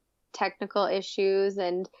or technical issues.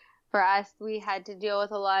 And for us, we had to deal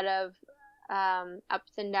with a lot of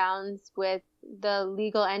ups and downs with the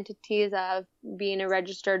legal entities of being a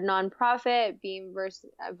registered nonprofit, being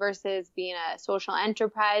versus being a social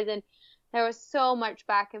enterprise. And there was so much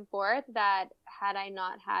back and forth that had I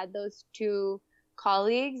not had those two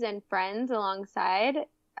colleagues and friends alongside,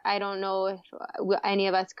 I don't know if any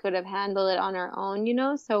of us could have handled it on our own, you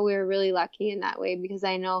know. So we were really lucky in that way, because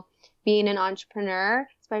I know being an entrepreneur,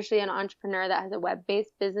 especially an entrepreneur that has a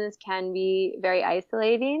web-based business, can be very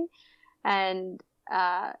isolating. And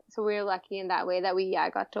so we were lucky in that way that we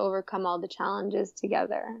got to overcome all the challenges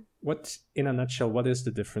together. In a nutshell, what is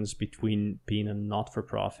the difference between being a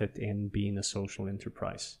not-for-profit and being a social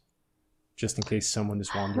enterprise? just in case someone is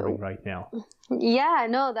wondering right now. Yeah,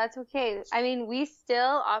 no, that's okay. I mean, we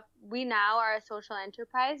now are a social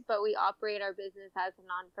enterprise, but we operate our business as a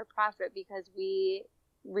non-for-profit because we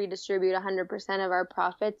redistribute 100% of our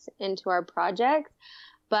profits into our projects.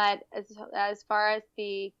 But as far as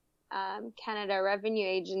the Canada Revenue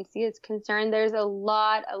Agency is concerned, there's a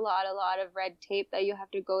lot of red tape that you have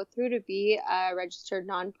to go through to be a registered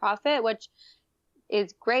nonprofit, which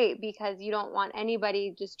is great because you don't want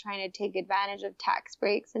anybody just trying to take advantage of tax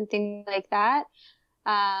breaks and things like that.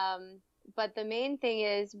 But the main thing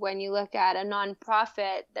is when you look at a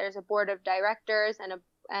nonprofit, there's a board of directors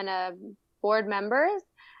and a board members.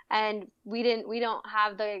 And we don't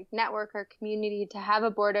have the network or community to have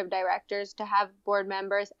a board of directors, to have board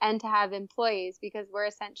members, and to have employees, because we're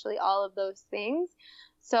essentially all of those things.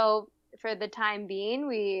 So for the time being,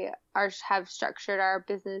 we have structured our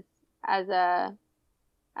business as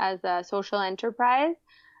a social enterprise,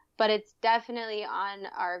 but it's definitely on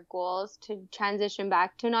our goals to transition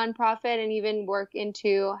back to nonprofit and even work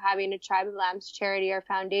into having a Tribe of Lambs charity or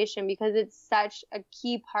foundation, because it's such a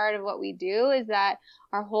key part of what we do, is that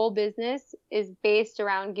our whole business is based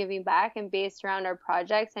around giving back and based around our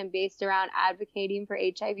projects and based around advocating for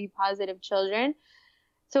HIV positive children.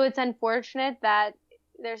 So it's unfortunate that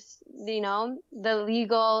there's, the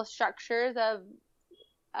legal structures of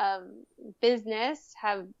business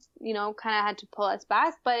have, kind of had to pull us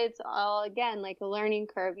back, but it's all, again, like a learning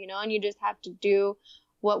curve, and you just have to do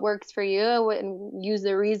what works for you and use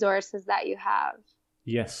the resources that you have.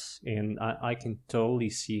 Yes, and I can totally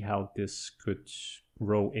see how this could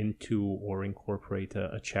grow into or incorporate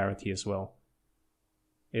a charity as well.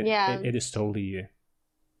 It is totally...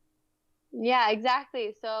 Yeah,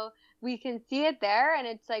 exactly. So we can see it there, and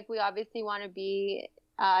it's like we obviously want to be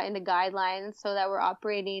in the guidelines so that we're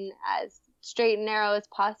operating as straight and narrow as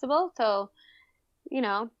possible. So,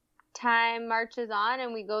 time marches on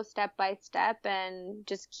and we go step by step and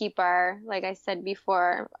just keep like I said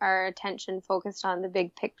before, our attention focused on the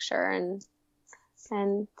big picture and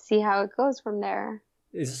see how it goes from there.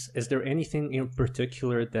 Is there anything in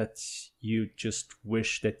particular that you just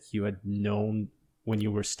wish that you had known when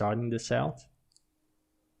you were starting this out?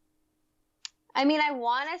 I mean, I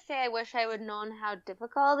want to say I wish I would have known how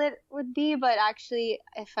difficult it would be, but actually,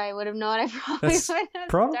 if I would have known, I probably would have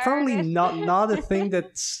probably not a thing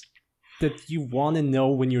that you want to know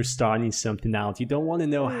when you're starting something out. You don't want to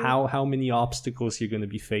know how many obstacles you're going to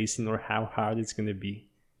be facing or how hard it's going to be.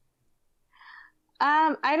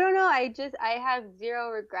 I don't know. I have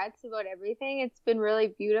zero regrets about everything. It's been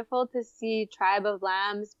really beautiful to see Tribe of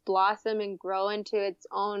Lambs blossom and grow into its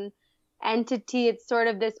own entity. It's sort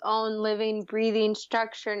of this own living, breathing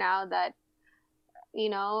structure now that,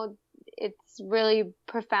 it's really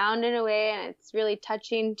profound in a way, and it's really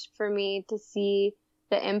touching for me to see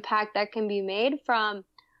the impact that can be made from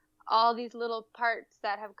all these little parts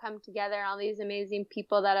that have come together and all these amazing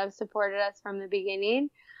people that have supported us from the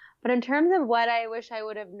beginning. But in terms of what I wish I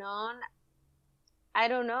would have known, I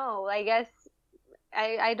don't know. I guess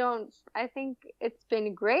I think it's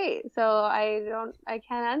been great. So I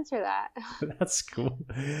can't answer that. That's cool.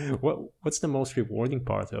 What's the most rewarding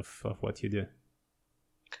part of what you do?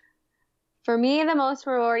 For me, the most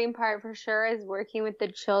rewarding part for sure is working with the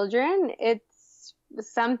children. It's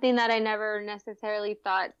something that I never necessarily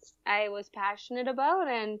thought I was passionate about.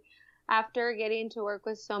 And after getting to work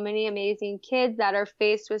with so many amazing kids that are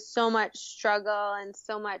faced with so much struggle and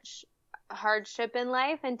so much hardship in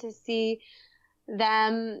life, and to see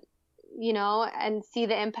them, and see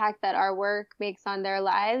the impact that our work makes on their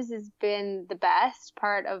lives has been the best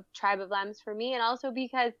part of Tribe of Lambs for me. And also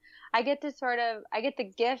because I get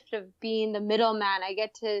the gift of being the middleman. I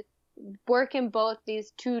get to work in both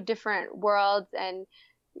these two different worlds and,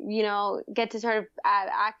 get to sort of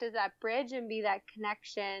act as that bridge and be that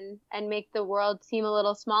connection and make the world seem a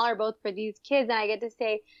little smaller, both for these kids. And I get to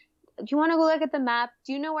say, do you want to go look at the map?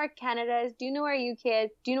 Do you know where Canada is? Do you know where UK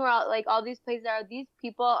is? Do you know where all these places are? These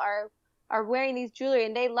people are wearing these jewelry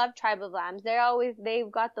and they love Tribe of Lambs. They love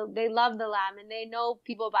the lamb, and they know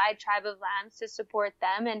people buy Tribe of Lambs to support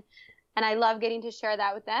them. And I love getting to share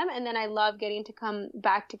that with them. And then I love getting to come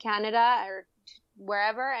back to Canada or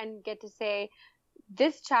wherever and get to say,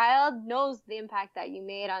 this child knows the impact that you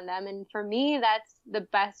made on them. And for me, that's the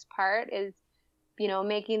best part, is,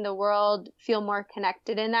 making the world feel more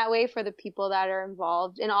connected in that way for the people that are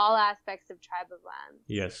involved in all aspects of Tribe of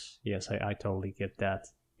Lambs. Yes, I totally get that.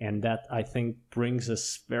 And that, I think, brings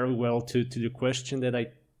us very well to the question that I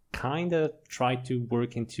kind of try to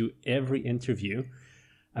work into every interview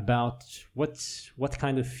about what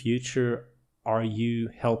kind of future are you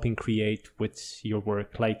helping create with your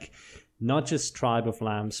work? Like, not just Tribe of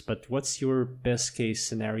Lambs, but what's your best case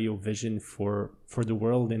scenario vision for the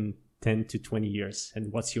world in 10 to 20 years,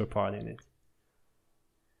 and what's your part in it?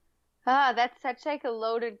 That's such like a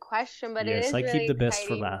loaded question, but yes, it is I really keep the exciting. best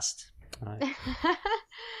for last.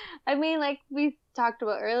 I mean, like we talked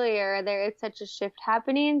about earlier, there is such a shift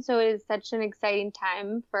happening, so it is such an exciting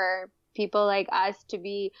time for people like us to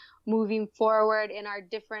be moving forward in our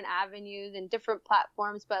different avenues and different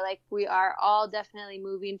platforms, but like we are all definitely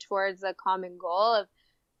moving towards a common goal of,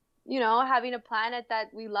 you know, having a planet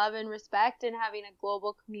that we love and respect, and having a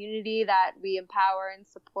global community that we empower and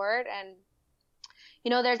support. And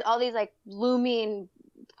you know, there's all these like looming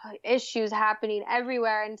issues happening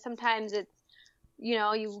everywhere, and sometimes it's, you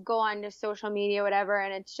know, you go on to social media, whatever,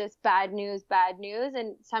 and it's just bad news.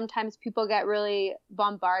 And sometimes people get really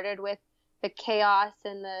bombarded with the chaos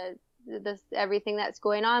and the everything that's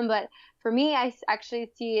going on. But for me, I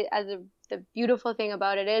actually see it as the beautiful thing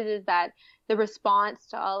about it is that the response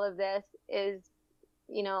to all of this is,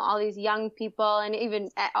 you know, all these young people and even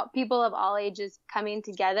people of all ages coming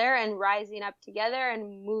together and rising up together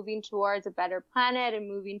and moving towards a better planet and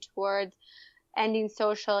moving towards ending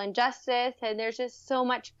social injustice. And there's just so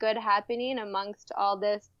much good happening amongst all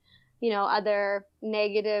this, you know, other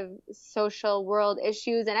negative social world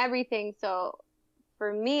issues and everything. So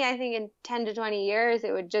for me, I think in 10 to 20 years,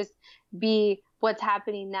 it would just be what's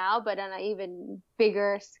happening now, but on an even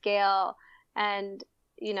bigger scale. And,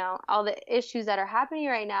 you know, all the issues that are happening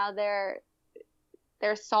right now, they're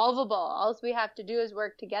solvable. All we have to do is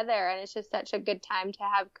work together. And it's just such a good time to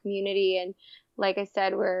have community. And like I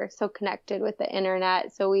said, we're so connected with the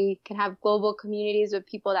internet, so we can have global communities with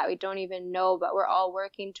people that we don't even know, but we're all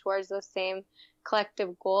working towards those same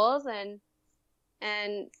collective goals. And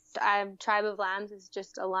Tribe of Lambs is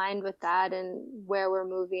just aligned with that and where we're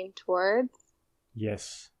moving towards.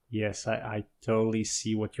 Yes, I totally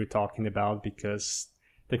see what you're talking about, because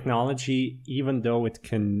technology, even though it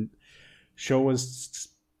can show us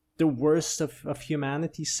the worst of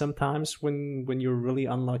humanity sometimes when you're really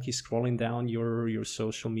unlucky scrolling down your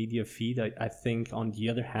social media feed, I think on the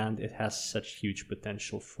other hand it has such huge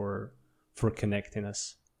potential for connecting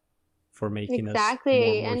us, for making us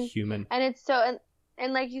more human. And it's so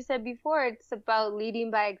and like you said before, it's about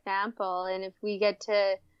leading by example. And if we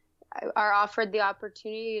are offered the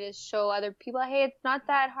opportunity to show other people, hey, it's not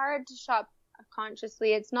that hard to shop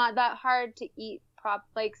consciously, it's not that hard to eat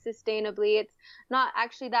sustainably, it's not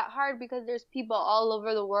actually that hard, because there's people all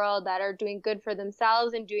over the world that are doing good for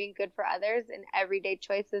themselves and doing good for others in everyday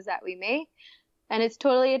choices that we make, and it's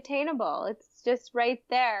totally attainable. It's just right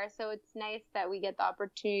there. So it's nice that we get the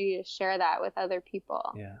opportunity to share that with other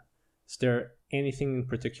people. Yeah. Is there anything in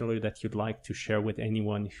particular that you'd like to share with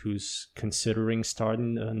anyone who's considering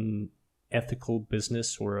starting an ethical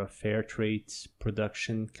business or a fair trade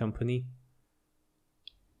production company?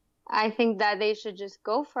 I think that they should just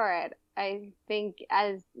go for it. I think,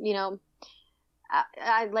 as you know,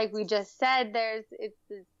 like we just said, the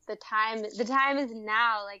time is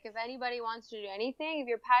now. Like if anybody wants to do anything, if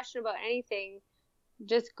you're passionate about anything,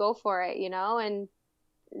 just go for it, you know, and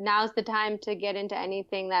now's the time to get into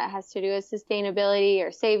anything that has to do with sustainability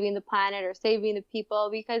or saving the planet or saving the people,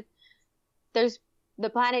 because the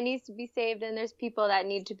planet needs to be saved and there's people that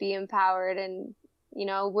need to be empowered. And you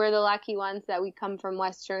know, we're the lucky ones that we come from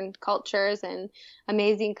Western cultures and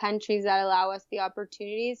amazing countries that allow us the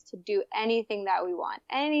opportunities to do anything that we want.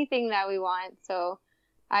 So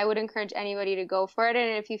I would encourage anybody to go for it.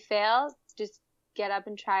 And if you fail, just get up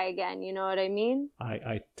and try again. You know what I mean?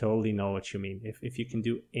 I totally know what you mean. If you can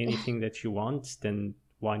do anything that you want, then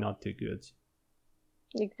why not do good?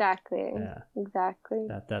 Exactly. Yeah. Exactly.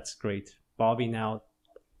 That's great. Bobbi, now,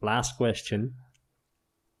 last question.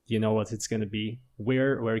 You know what it's going to be.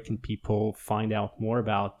 Where can people find out more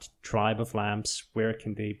about Tribe of Lambs? Where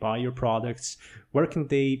can they buy your products? Where can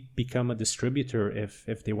they become a distributor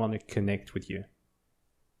if they want to connect with you?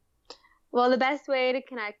 Well, the best way to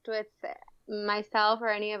connect with myself or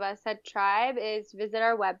any of us at Tribe is visit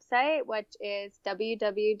our website, which is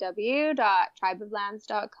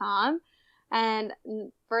www.tribeoflambs.com. And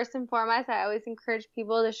first and foremost, I always encourage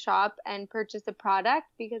people to shop and purchase a product,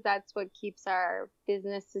 because that's what keeps our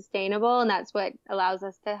business sustainable, and that's what allows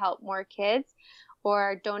us to help more kids,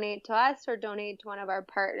 or donate to us or donate to one of our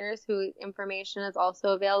partners whose information is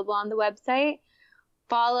also available on the website.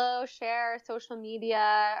 Follow, share our social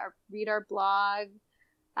media, or read our blog.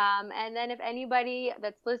 And then if anybody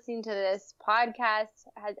that's listening to this podcast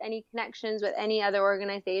has any connections with any other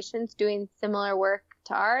organizations doing similar work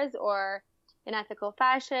to ours, or in ethical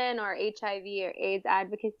fashion or HIV or AIDS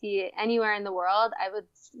advocacy anywhere in the world, I would,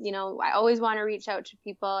 I always want to reach out to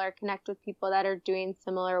people or connect with people that are doing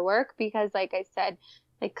similar work, because like I said,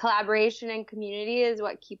 like collaboration and community is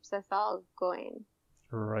what keeps us all going.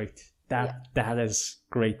 Right. That is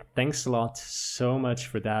great. Thanks a lot so much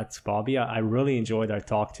for that, Bobbi. I really enjoyed our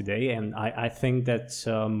talk today, and I think that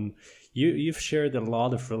you've shared a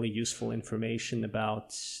lot of really useful information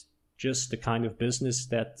about just the kind of business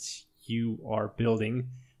that you are building,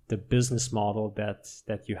 the business model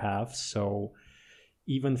that you have. So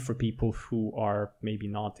even for people who are maybe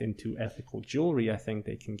not into ethical jewelry, I think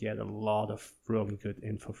they can get a lot of really good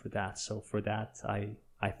info for that. So for that, I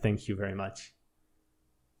thank you very much.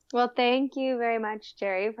 Well, thank you very much,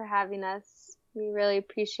 Jerry, for having us. We really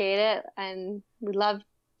appreciate it, and we love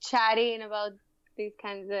chatting about these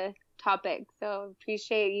kinds of topics. So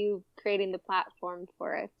appreciate you creating the platform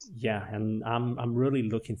for it. Yeah, and I'm really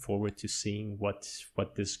looking forward to seeing what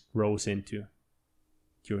this grows into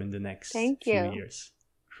during the next few years.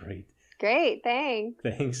 Great, thanks.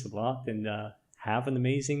 Thanks a lot, and have an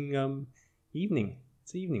amazing evening.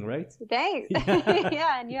 It's evening, right? Thanks.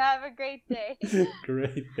 Yeah, and you have a great day.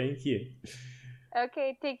 Great, thank you.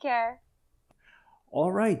 Okay, take care.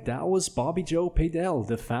 All right, that was Bobbi Jo Paidel,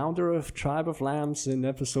 the founder of Tribe of Lambs, in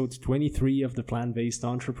episode 23 of the Plant-Based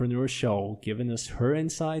Entrepreneur Show, giving us her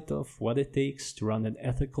insight of what it takes to run an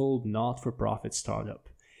ethical, not-for-profit startup.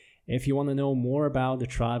 If you want to know more about the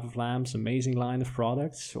Tribe of Lambs' amazing line of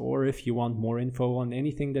products, or if you want more info on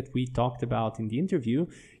anything that we talked about in the interview,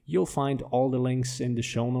 you'll find all the links in the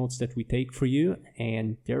show notes that we take for you,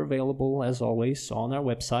 and they're available as always on our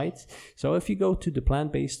website. So if you go to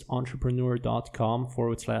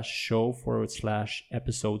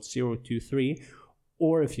theplantbasedentrepreneur.com/show/episode 023,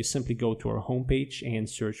 or if you simply go to our homepage and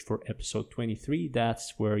search for episode 23,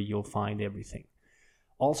 that's where you'll find everything.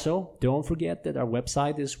 Also, don't forget that our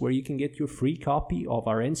website is where you can get your free copy of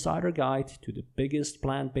our insider guide to the biggest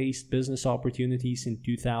plant-based business opportunities in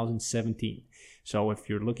 2017. So if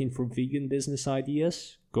you're looking for vegan business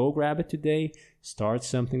ideas, go grab it today, start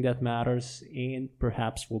something that matters, and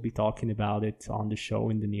perhaps we'll be talking about it on the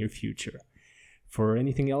show in the near future. For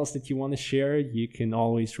anything else that you want to share, you can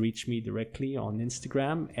always reach me directly on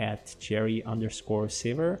Instagram at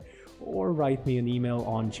Jerry_Saver, or write me an email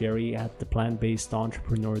on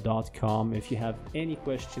jerry@theplantbasedentrepreneur.com if you have any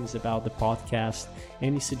questions about the podcast,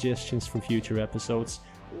 any suggestions for future episodes,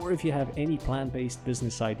 or if you have any plant-based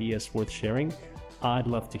business ideas worth sharing. I'd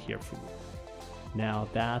love to hear from you. Now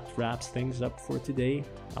that wraps things up for today.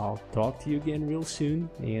 I'll talk to you again real soon,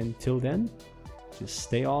 and till then, just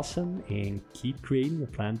stay awesome and keep creating a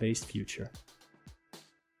plant-based future.